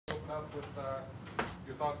up with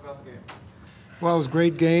your thoughts about the game. Well, it was a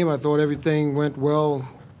great game. I thought everything went well.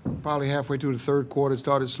 Probably halfway through the third quarter, it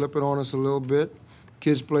started slipping on us a little bit.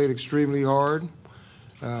 Kids played extremely hard.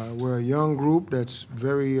 We're a young group that's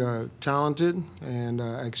very talented, and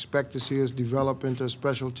I expect to see us develop into a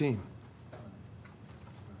special team.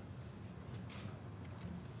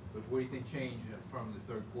 But what do you think changed from the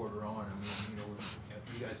third quarter on? I mean,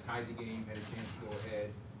 after you guys tied the game, had a chance to go ahead,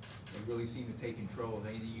 they really seemed to take control.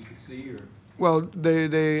 Anything you could see, or? Well,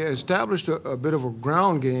 they established a bit of a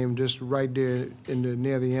ground game just right there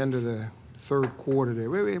near the end of the third quarter there,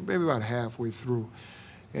 maybe about halfway through.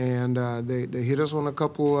 And they hit us on a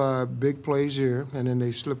couple big plays here, and then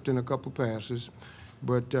they slipped in a couple passes.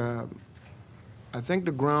 But I think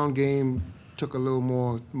the ground game took a little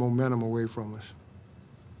more momentum away from us.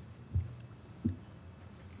 You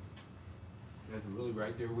guys were really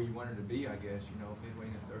right there where you wanted to be, I guess, midway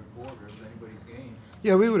in the third quarter. It was anybody's game.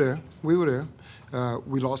 Yeah, we were there. We were there.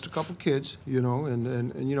 We lost a couple kids, and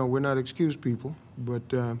we're not excuse people, but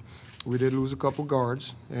we did lose a couple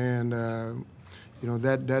guards, and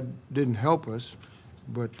that didn't help us.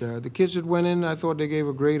 But the kids that went in, I thought they gave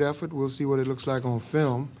a great effort. We'll see what it looks like on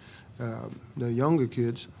film, the younger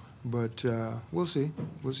kids, but we'll see.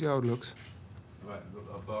 We'll see how it looks.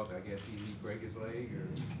 About Buck, I guess he break his leg,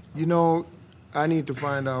 or? I need to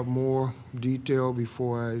find out more detail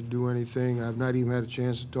before I do anything. I've not even had a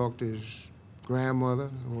chance to talk to his grandmother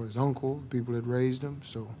or his uncle, people that raised him.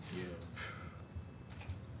 So. Yeah.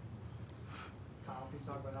 Kyle, can you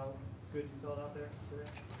talk about how good you felt out there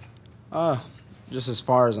today? Just as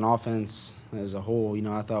far as an offense as a whole,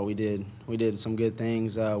 I thought we did some good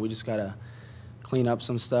things. We just gotta clean up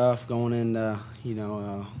some stuff going into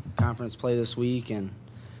conference play this week and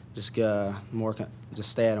just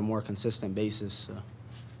stay at a more consistent basis. So. Did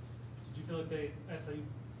you feel like SIU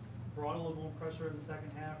brought a little more pressure in the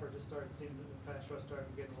second half, or just started seeing the pass rush started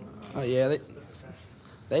getting a little?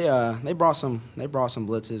 They brought some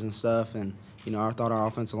blitzes and stuff, and I thought our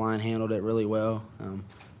offensive line handled it really well.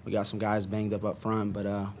 We got some guys banged up front, but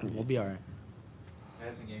we'll be all right.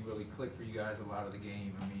 Passing game really clicked for you guys a lot of the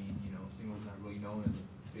game. I mean, Single's not really known as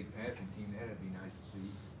a big passing team. That'd be nice to see.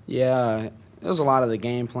 Yeah, it was a lot of the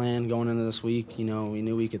game plan going into this week. We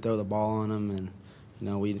knew we could throw the ball on them,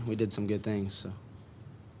 and we did some good things. So.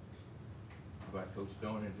 How about Coach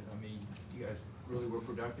Stone? I mean, you guys really were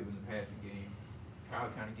productive in the passing game. Kyle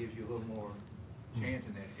kind of gives you a little more chance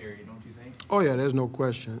in that area, don't you think? Oh yeah, there's no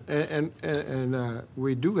question. And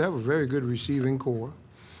we do have a very good receiving core,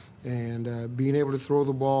 and being able to throw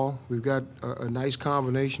the ball. We've got a nice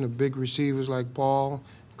combination of big receivers like Paul,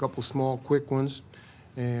 a couple small, quick ones,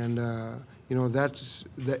 and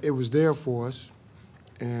it was there for us,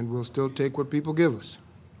 and we'll still take what people give us.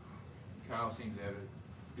 Kyle seems to have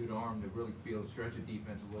a good arm to really be able to stretch the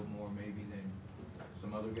defense a little more maybe than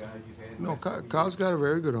some other guys you've had. No, Kyle's got a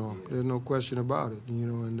very good arm. Yeah. There's no question about it.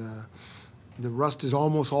 And the rust is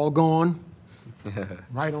almost all gone.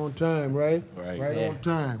 Right on time, right? Right on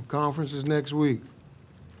time. Conference is next week.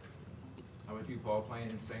 How about you, Paul, playing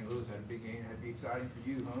in St. Louis? Had a big game. That'd be exciting for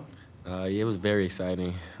you, huh? Yeah, it was very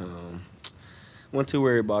exciting. Wasn't too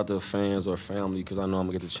worried about the fans or family because I know I'm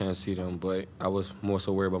going to get the chance to see them, but I was more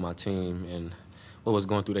so worried about my team and what was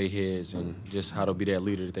going through their heads and just how to be that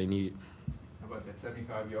leader that they need. How about that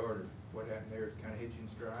 75-yarder? What happened there? It kind of hit you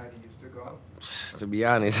in stride and you just took off? To be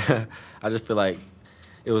honest, I just feel like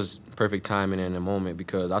it was perfect timing in the moment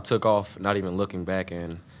because I took off not even looking back,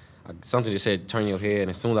 and something just said turn your head, and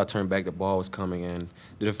as soon as I turned back, the ball was coming, and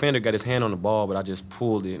the defender got his hand on the ball, but I just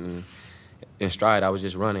pulled it, and in stride, I was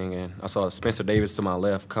just running, and I saw Spencer Davis to my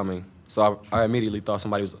left coming. So I immediately thought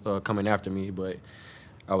somebody was coming after me, but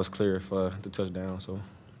I was clear for the touchdown, so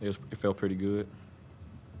it felt pretty good.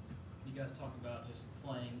 You guys talk about just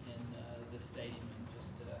playing in this stadium and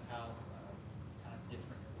just how kind of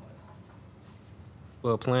different it was.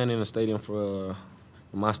 Well, playing in a stadium from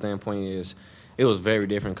my standpoint it was very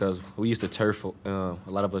different because we used to turf. A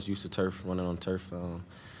lot of us used to turf, running on turf.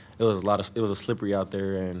 It was slippery out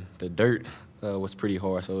there, and the dirt was pretty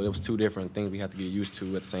hard. So it was two different things we had to get used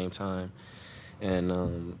to at the same time.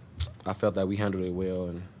 And I felt that we handled it well,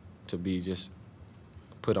 and to be just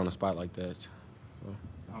put on the spot like that. So.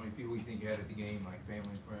 How many people do you think you had at the game, like family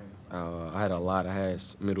and friends? I had a lot. I had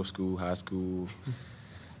middle school, high school,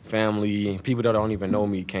 family, people that don't even know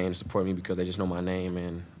me came to support me because they just know my name,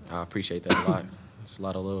 and I appreciate that a lot. It's a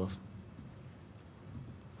lot of love.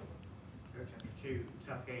 Coach, after two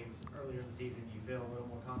tough games earlier in the season, you feel a little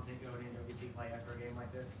more confident going into OVC play after a game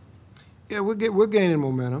like this? Yeah, we're gaining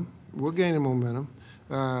momentum. We're gaining momentum.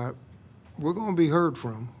 We're going to be heard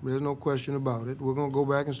from. There's no question about it. We're going to go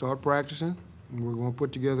back and start practicing, We're going to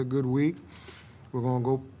put together a good week. We're going to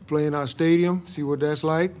go play in our stadium, see what that's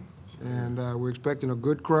like, and we're expecting a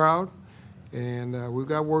good crowd. And we've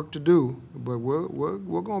got work to do, but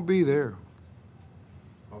we're going to be there.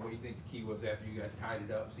 What do you think the key was after you guys tied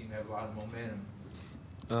it up? Seemed to have a lot of momentum.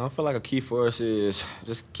 I feel like a key for us is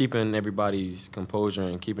just keeping everybody's composure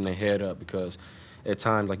and keeping their head up, because at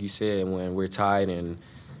times, like you said, when we're tied and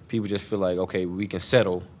people just feel like, okay, we can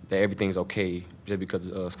settle, that everything's okay just because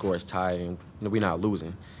the score is tied and we're not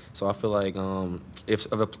losing. So I feel like if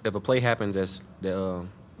a play happens as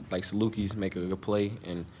like Salukis make a good play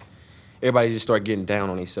and everybody just start getting down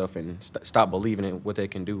on themselves and stop believing in what they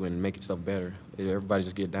can do and making stuff better. Everybody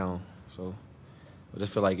just get down. So I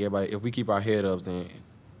just feel like everybody, if we keep our head up, then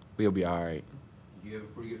we'll be all right. Do you have a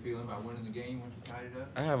pretty good feeling about winning the game once you tied it up?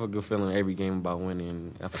 I have a good feeling every game about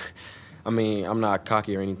winning. I mean, I'm not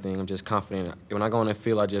cocky or anything. I'm just confident. When I go on the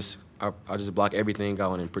field, I just block everything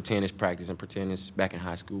out and pretend it's practice and pretend it's back in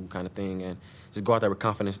high school kind of thing, and just go out there with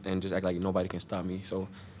confidence and just act like nobody can stop me. So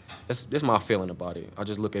that's my feeling about it. I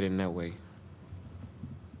just look at it in that way.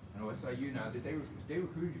 I know SIU now. Did they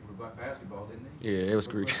recruit you for basketball, didn't they? Yeah, it was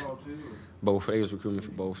recruiting. Football too? Both. They was recruiting me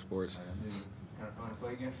for both sports. It was kind of fun to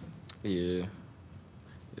play against them. Yeah.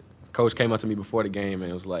 Coach came up to me before the game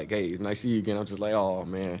and was like, "Hey, it's nice to see you again." I'm just like, "Oh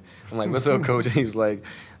man." I'm like, "What's up, Coach?" And he was like,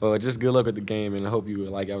 "Well, just good luck at the game, and I hope you would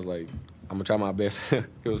like." I was like, "I'm gonna try my best."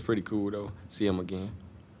 It was pretty cool though. See him again.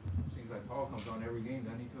 Seems like Paul comes on every game,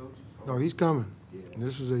 doesn't he, Coach? No, he's coming. Yeah.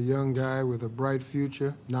 This is a young guy with a bright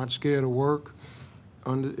future, not scared of work,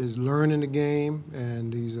 is learning the game,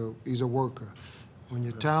 and he's a worker. When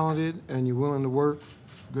you're talented and you're willing to work,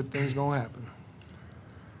 good things gonna happen.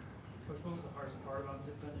 Coach, what was the hardest part about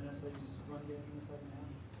defending SIU's run game in the second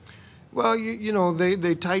half? Well, you know,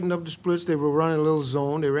 they tightened up the splits. They were running a little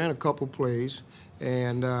zone. They ran a couple plays,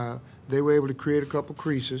 and they were able to create a couple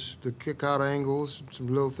creases, the kick-out angles, some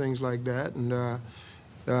little things like that, and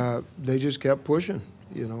they just kept pushing,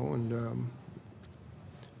 you know, and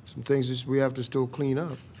some things that we have to still clean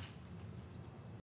up.